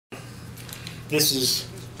This is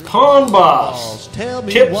Pond Boss. Tell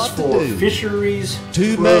me Tips what to for do fisheries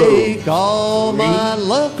to pros. make all my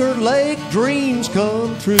Lunker Lake dreams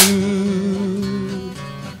come true.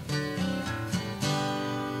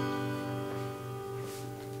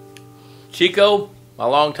 Chico, my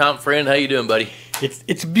longtime friend, how you doing, buddy?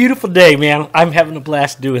 It's a beautiful day, man. I'm having a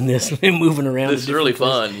blast doing this and moving around. This is really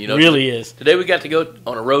fun. You know, it really is. Today we got to go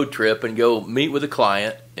on a road trip and go meet with a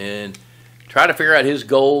client and try to figure out his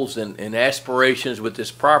goals and aspirations with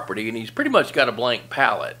this property. And he's pretty much got a blank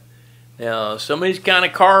palette. Now, somebody's kind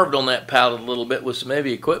of carved on that palette a little bit with some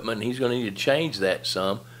heavy equipment. And he's going to need to change that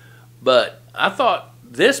some. But I thought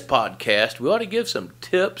this podcast, we ought to give some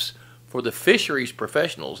tips for the fisheries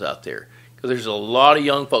professionals out there. Because there's a lot of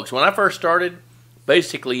young folks. When I first started,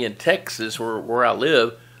 basically in Texas, where I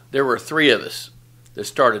live, there were 3 of us that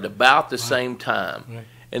started about the same time. Right.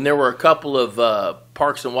 And there were a couple of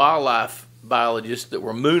parks and wildlife biologists that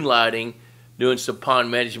were moonlighting, doing some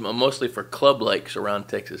pond management, mostly for club lakes around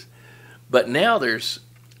Texas. But now there's,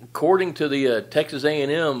 according to the Texas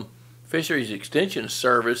A&M Fisheries Extension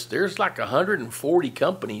Service, there's like 140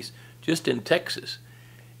 companies just in Texas.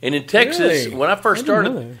 And in Texas, really? When I first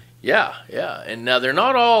started... Yeah. And now they're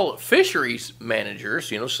not all fisheries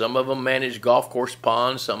managers. You know, some of them manage golf course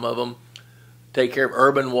ponds. Some of them take care of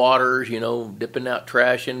urban waters, you know, dipping out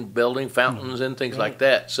trash and building fountains and things like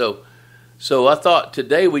that. So I thought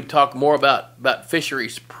today we'd talk more about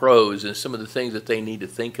fisheries pros and some of the things that they need to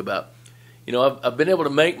think about. You know, I've been able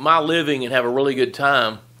to make my living and have a really good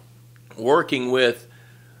time working with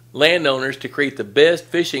landowners to create the best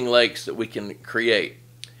fishing lakes that we can create.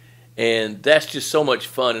 And that's just so much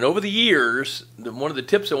fun. And over the years, one of the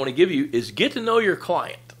tips I want to give you is get to know your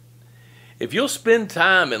client. If you'll spend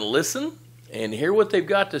time and listen and hear what they've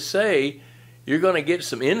got to say, you're going to get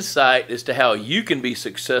some insight as to how you can be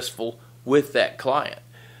successful with that client.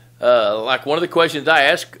 Like one of the questions I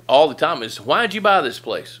ask all the time is, why did you buy this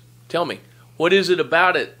place? Tell me, what is it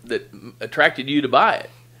about it that attracted you to buy it?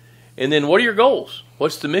 And then what are your goals?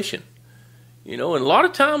 What's the mission? You know, and a lot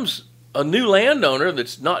of times a new landowner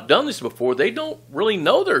that's not done this before, they don't really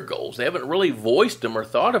know their goals. They haven't really voiced them or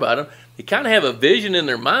thought about them. They kind of have a vision in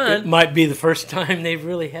their mind. It might be the first time they've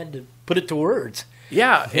really had to put it to words.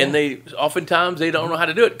 Yeah. And oftentimes they don't know how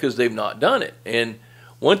to do it because they've not done it. And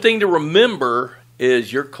one thing to remember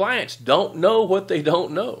is your clients don't know what they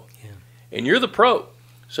don't know. Yeah. And you're the pro,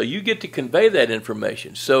 so you get to convey that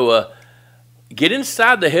information. So get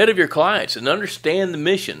inside the head of your clients and understand the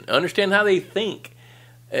mission, understand how they think.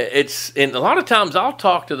 And a lot of times I'll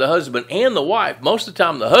talk to the husband and the wife. Most of the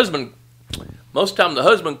time the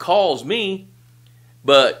husband calls me,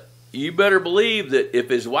 but you better believe that if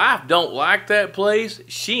his wife don't like that place,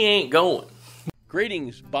 she ain't going.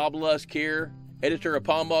 Greetings, Bob Lusk here, editor of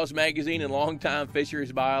PondBossMagazine and longtime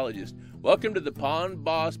fisheries biologist. Welcome to the Pond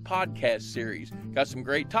Boss podcast series. Got some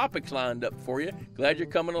great topics lined up for you. Glad you're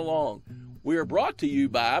coming along. We are brought to you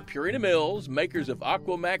by Purina Mills, makers of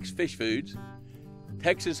Aquamax fish foods,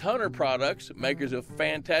 Texas Hunter Products, makers of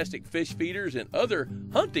fantastic fish feeders and other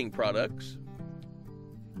hunting products,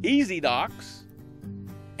 Easy Docks,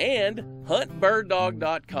 and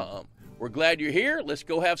HuntBirdDog.com. We're glad you're here. Let's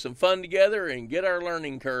go have some fun together and get our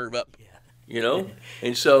learning curve up, you know?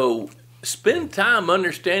 And so spend time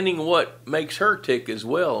understanding what makes her tick as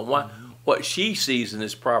well and what she sees in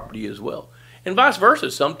this property as well. And vice versa.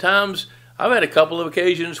 Sometimes I've had a couple of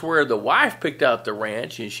occasions where the wife picked out the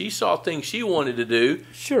ranch and she saw things she wanted to do.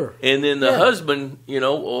 Sure. And then the husband,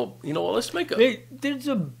 let's make there's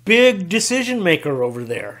a big decision maker over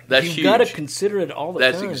there. That's You've huge. got to consider it all the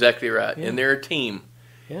time. That's exactly right. Yeah. And they're a team,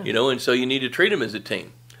 and so you need to treat them as a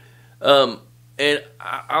team. And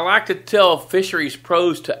I like to tell fisheries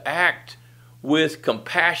pros to act with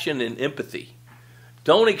compassion and empathy.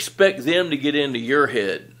 Don't expect them to get into your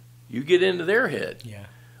head. You get into their head. Yeah.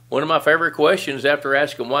 One of my favorite questions after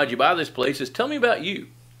asking why'd you buy this place is, tell me about you.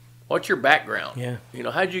 What's your background? Yeah. You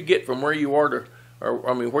know, how'd you get from where you are to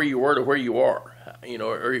where you were to where you are? You know,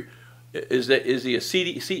 or is he a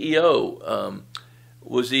CEO?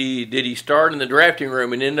 Did he start in the drafting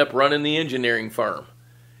room and end up running the engineering firm?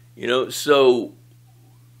 You know, so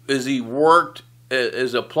has he worked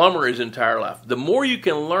as a plumber his entire life? The more you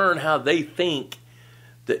can learn how they think,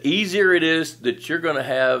 the easier it is that you're going to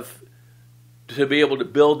have to be able to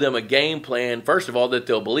build them a game plan, first of all, that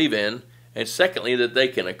they'll believe in, and secondly, that they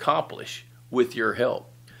can accomplish with your help.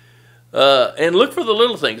 And look for the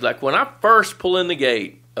little things. Like when I first pull in the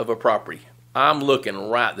gate of a property, I'm looking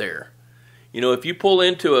right there. You know, if you pull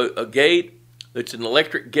into a gate that's an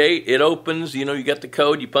electric gate, it opens, you know, you got the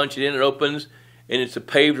code, you punch it in, it opens, and it's a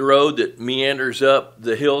paved road that meanders up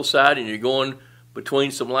the hillside, and you're going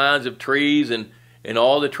between some lines of trees, and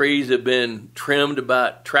all the trees have been trimmed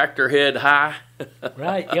about tractor head high.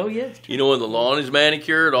 Right. Oh, yeah. You know, when the lawn is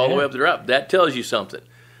manicured all the way up to the top, that tells you something.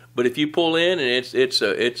 But if you pull in and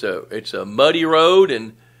it's a muddy road,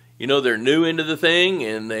 and you know they're new into the thing,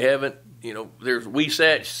 and they haven't, you know, there's weed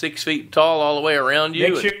thatch 6 feet tall all the way around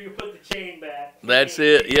you. Make sure you put the chain back. That's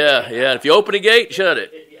it. Yeah. If you open a gate, shut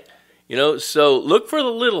it. You know, so look for the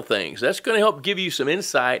little things. That's going to help give you some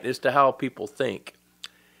insight as to how people think.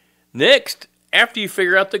 Next, after you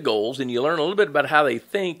figure out the goals and you learn a little bit about how they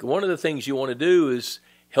think, one of the things you want to do is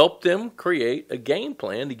help them create a game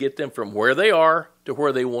plan to get them from where they are to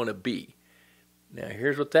where they want to be. Now,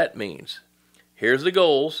 here's what that means. Here's the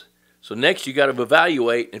goals. So next, you got to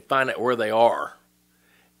evaluate and find out where they are.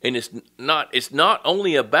 And it's not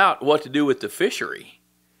only about what to do with the fishery.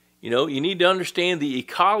 You know, you need to understand the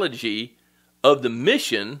ecology of the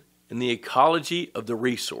mission and the ecology of the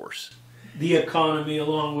resource. The economy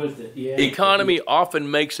along with it, yeah. Economy often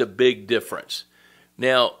makes a big difference.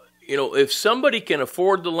 Now, you know, if somebody can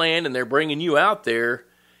afford the land and they're bringing you out there,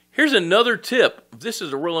 here's another tip. This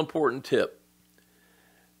is a real important tip.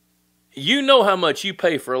 You know how much you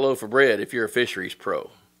pay for a loaf of bread if you're a fisheries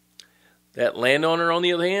pro. That landowner, on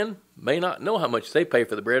the other hand, may not know how much they pay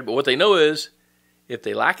for the bread, but what they know is if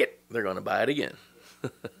they like it, they're going to buy it again.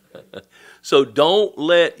 So don't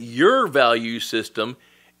let your value system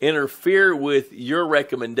interfere with your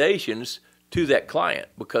recommendations to that client,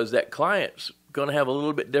 because that client's going to have a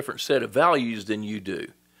little bit different set of values than you do.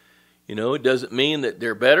 You know, it doesn't mean that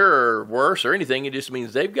they're better or worse or anything. It just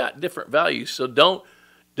means they've got different values. So don't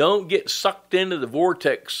get sucked into the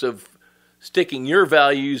vortex of sticking your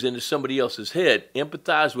values into somebody else's head.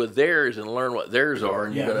 Empathize with theirs and learn what theirs are.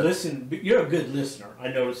 And listen. You're a good listener. I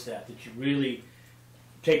noticed that you really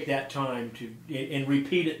take that time to and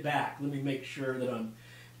repeat it back. Let me make sure that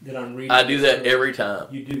I'm reading. I do that every time.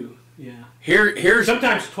 You do, yeah. Here's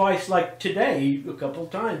sometimes twice, like today, a couple of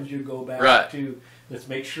times you go back to. Let's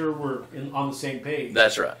make sure we're on the same page.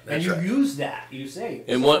 That's right. And you use that. You say.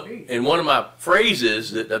 And one of my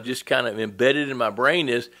phrases that I've just kind of embedded in my brain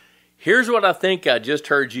is, here's what I think I just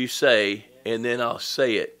heard you say, and then I'll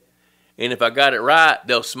say it. And if I got it right,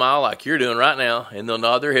 they'll smile like you're doing right now, and they'll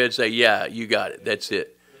nod their head and say, yeah, you got it. That's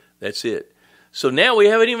it. That's it. So now we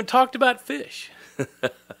haven't even talked about fish.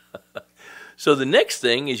 So the next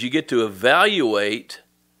thing is you get to evaluate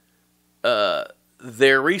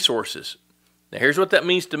their resources. Now, here's what that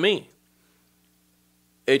means to me.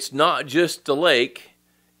 It's not just the lake,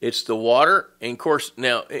 it's the water. And, of course,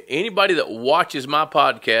 now, anybody that watches my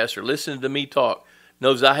podcast or listens to me talk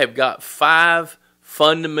knows I have got 5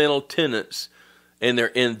 fundamental tenets, and they're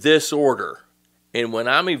in this order. And when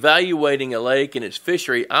I'm evaluating a lake and its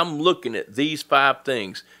fishery, I'm looking at these 5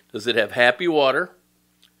 things. Does it have happy water?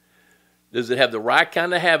 Does it have the right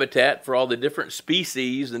kind of habitat for all the different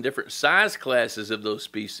species and different size classes of those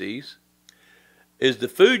species? Is the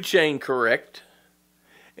food chain correct?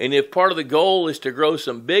 And if part of the goal is to grow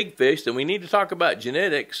some big fish, then we need to talk about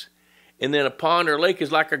genetics. And then a pond or lake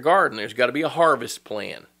is like a garden. There's got to be a harvest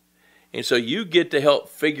plan. And so you get to help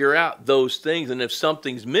figure out those things. And if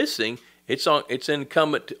something's missing, it's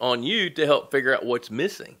incumbent on you to help figure out what's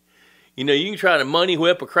missing. You know, you can try to money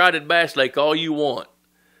whip a crowded bass lake all you want,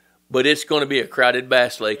 but it's going to be a crowded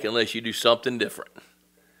bass lake unless you do something different.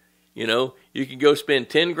 You know, you can go spend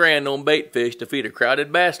 10 grand on bait fish to feed a crowded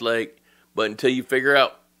bass lake, but until you figure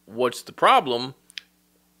out what's the problem,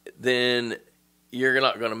 then you're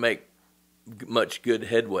not going to make much good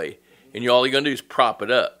headway. And all you're going to do is prop it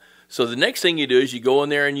up. So the next thing you do is you go in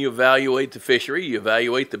there and you evaluate the fishery. You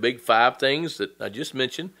evaluate the big 5 things that I just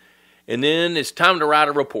mentioned. And then it's time to write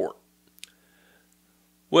a report.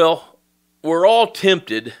 Well, we're all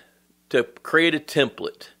tempted to create a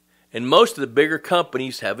template. And most of the bigger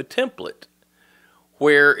companies have a template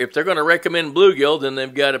where if they're going to recommend bluegill, then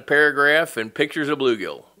they've got a paragraph and pictures of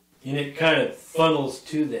bluegill. And it kind of funnels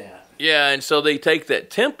to that. Yeah, and so they take that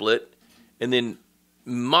template and then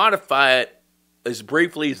modify it as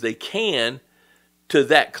briefly as they can to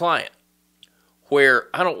that client, where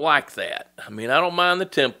I don't like that. I mean, I don't mind the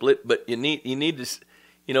template, but you need to,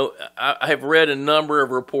 you know, I have read a number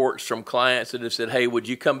of reports from clients that have said, hey, would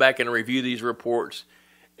you come back and review these reports?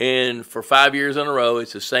 And for 5 years in a row,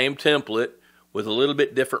 it's the same template with a little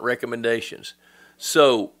bit different recommendations.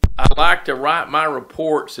 So I like to write my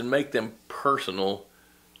reports and make them personal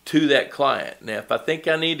to that client. Now, if I think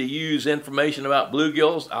I need to use information about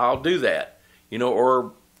bluegills, I'll do that, you know,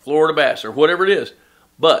 or Florida bass or whatever it is.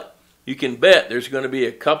 But you can bet there's going to be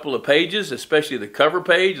a couple of pages, especially the cover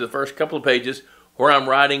page, the first couple of pages, where I'm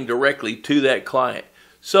writing directly to that client.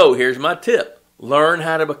 So here's my tip. Learn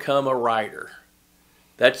how to become a writer.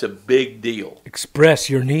 That's a big deal. Express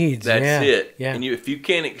your needs. That's it. Yeah. And if you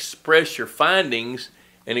can't express your findings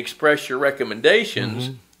and express your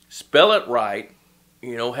recommendations, spell it right,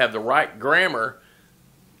 have the right grammar,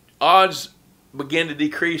 odds begin to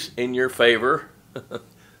decrease in your favor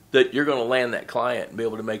that you're going to land that client and be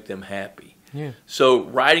able to make them happy. Yeah. So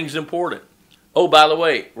writing's important. Oh, by the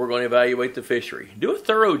way, we're going to evaluate the fishery. Do a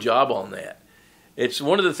thorough job on that. It's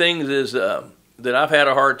one of the things is that I've had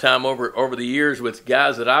a hard time over the years with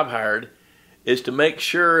guys that I've hired is to make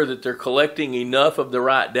sure that they're collecting enough of the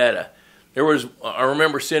right data. I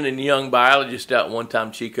remember sending a young biologist out one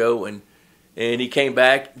time, Chico, and he came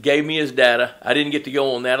back, gave me his data. I didn't get to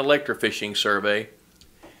go on that electrofishing survey.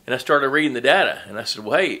 And I started reading the data, and I said,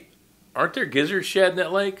 well, hey, aren't there gizzards shad in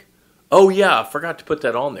that lake? Oh, yeah, I forgot to put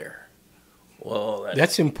that on there. Well,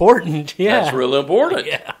 that's important, yeah. That's real important.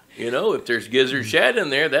 Yeah. If there's gizzard shad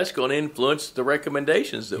in there, that's going to influence the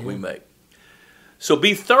recommendations that we make. So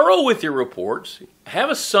be thorough with your reports.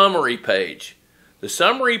 Have a summary page. The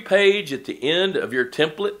summary page at the end of your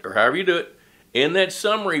template, or however you do it, in that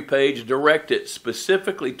summary page, direct it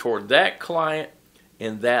specifically toward that client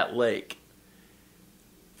and that lake.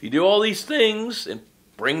 If you do all these things and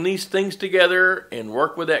bring these things together and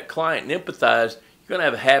work with that client and empathize, you're going to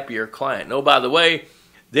have a happier client. Oh, by the way,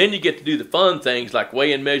 then you get to do the fun things like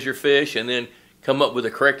weigh and measure fish and then come up with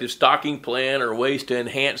a corrective stocking plan or ways to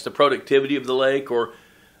enhance the productivity of the lake or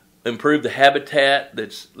improve the habitat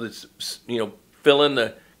that's fill in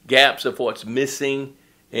the gaps of what's missing,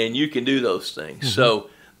 and you can do those things. So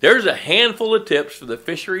there's a handful of tips for the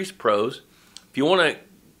fisheries pros. If you want to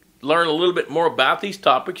learn a little bit more about these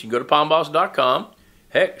topics, you can go to PondBoss.com.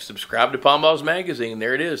 Heck, subscribe to PondBossMagazine.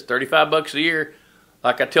 There it is, $35 a year.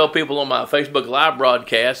 Like I tell people on my Facebook Live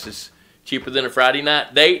broadcast, it's cheaper than a Friday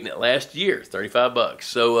night date, and it lasts a year, $35.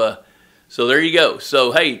 So there you go.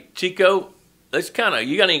 So, hey, Chico, you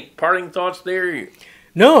got any parting thoughts there?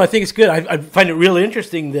 No, I think it's good. I find it really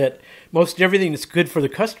interesting that most everything that's good for the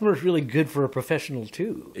customer is really good for a professional,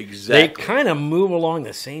 too. Exactly. They kind of move along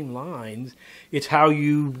the same lines. It's how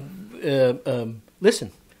you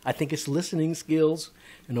listen. I think it's listening skills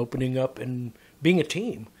and opening up and being a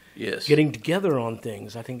team. Yes. Getting together on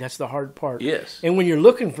things. I think that's the hard part. Yes. And when you're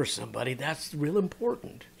looking for somebody, that's real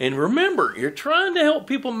important. And remember, you're trying to help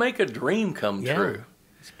people make a dream come true.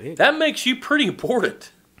 It's big. That makes you pretty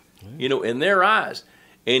important, in their eyes.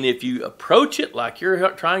 And if you approach it like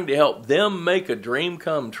you're trying to help them make a dream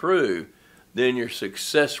come true, then your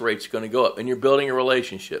success rate's going to go up. And you're building a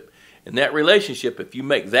relationship. And that relationship, if you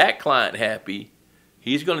make that client happy,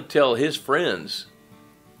 he's going to tell his friends,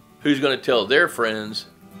 who's going to tell their friends,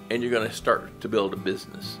 and you're going to start to build a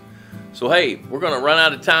business. So, hey, we're going to run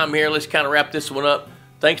out of time here. Let's kind of wrap this one up.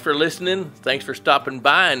 Thanks for listening. Thanks for stopping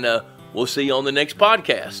by, and we'll see you on the next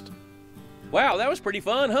podcast. Wow, that was pretty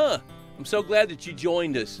fun, huh? I'm so glad that you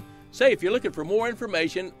joined us. Say, if you're looking for more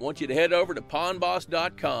information, I want you to head over to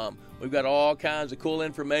PondBoss.com. We've got all kinds of cool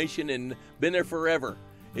information and been there forever.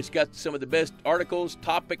 It's got some of the best articles,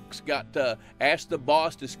 topics, got Ask the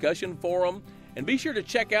Boss discussion forum. And be sure to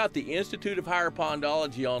check out the Institute of Higher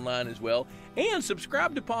Pondology online as well. And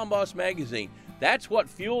subscribe to PondBoss Magazine. That's what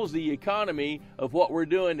fuels the economy of what we're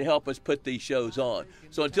doing to help us put these shows on.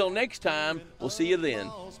 So until next time, we'll see you then.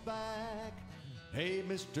 Hey,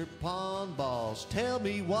 Mr. Pond Boss, tell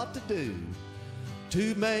me what to do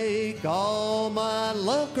to make all my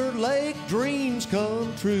Lunker Lake dreams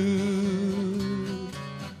come true.